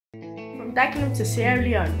From Dagenham to Sierra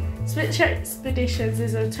Leone, TCH Expeditions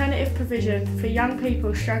is an alternative provision for young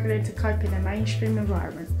people struggling to cope in a mainstream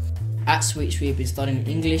environment. At Switch we have been studying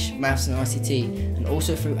English, Maths and ICT, and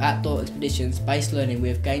also through outdoor expeditions-based learning we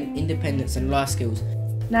have gained independence and life skills.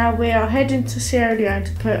 Now we are heading to Sierra Leone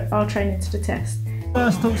to put our training to the test.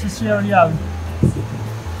 First thoughts of Sierra Leone?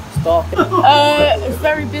 Start. It's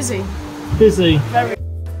very busy. Busy? Very.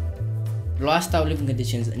 Lifestyle, living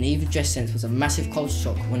conditions and even dress sense was a massive culture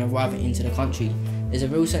shock when arriving into the country. There's a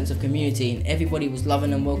real sense of community and everybody was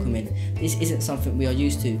loving and welcoming. This isn't something we are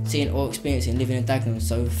used to, seeing or experiencing living in Dagenham,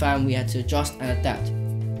 so we found we had to adjust and adapt.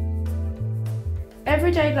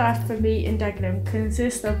 Everyday life for me in Dagenham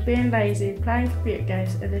consists of being lazy, playing computer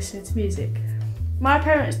games and listening to music. My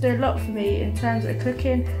parents do a lot for me in terms of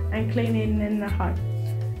cooking and cleaning in the home.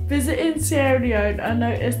 Visiting Sierra Leone, I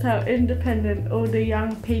noticed how independent all the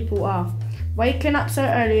young people are. Waking up so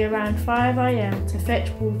early around 5 AM to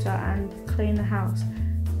fetch water and clean the house.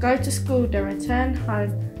 Go to school, then return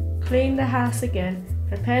home, clean the house again,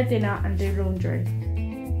 prepare dinner and do laundry.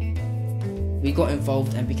 We got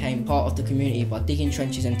involved and became part of the community by digging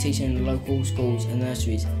trenches and teaching in the local schools and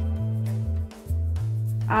nurseries.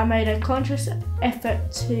 I made a conscious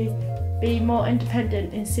effort to be more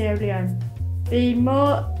independent in Sierra Leone. Be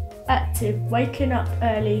more active, waking up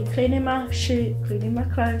early, cleaning my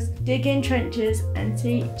clothes, digging trenches and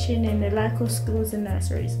teaching in the local schools and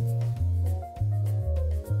nurseries.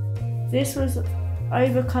 This was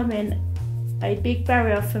overcoming a big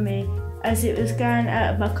barrier for me as it was going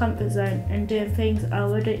out of my comfort zone and doing things I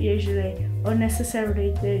wouldn't usually or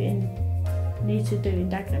necessarily need to do in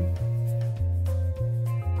Dagenham.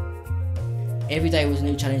 Every day was a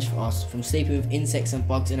new challenge for us, from sleeping with insects and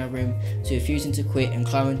bugs in our room to refusing to quit and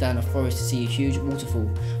climbing down a forest to see a huge waterfall.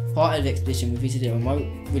 Part of the expedition we visited a remote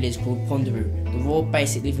village called Ponderoo. The raw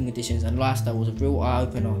basic living conditions and lifestyle was a real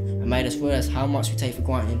eye-opener and made us realise how much we take for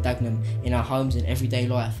granted in Dagenham in our homes and everyday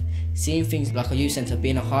life. Seeing things like a youth centre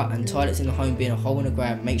being a hut and toilets in the home being a hole in the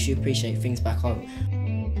ground makes you appreciate things back home.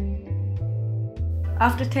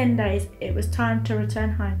 After 10 days, it was time to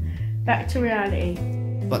return home, back to reality.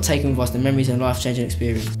 But taking with us the memories and life-changing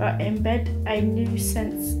experience. But embed a new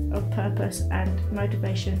sense of purpose and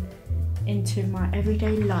motivation into my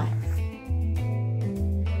everyday life.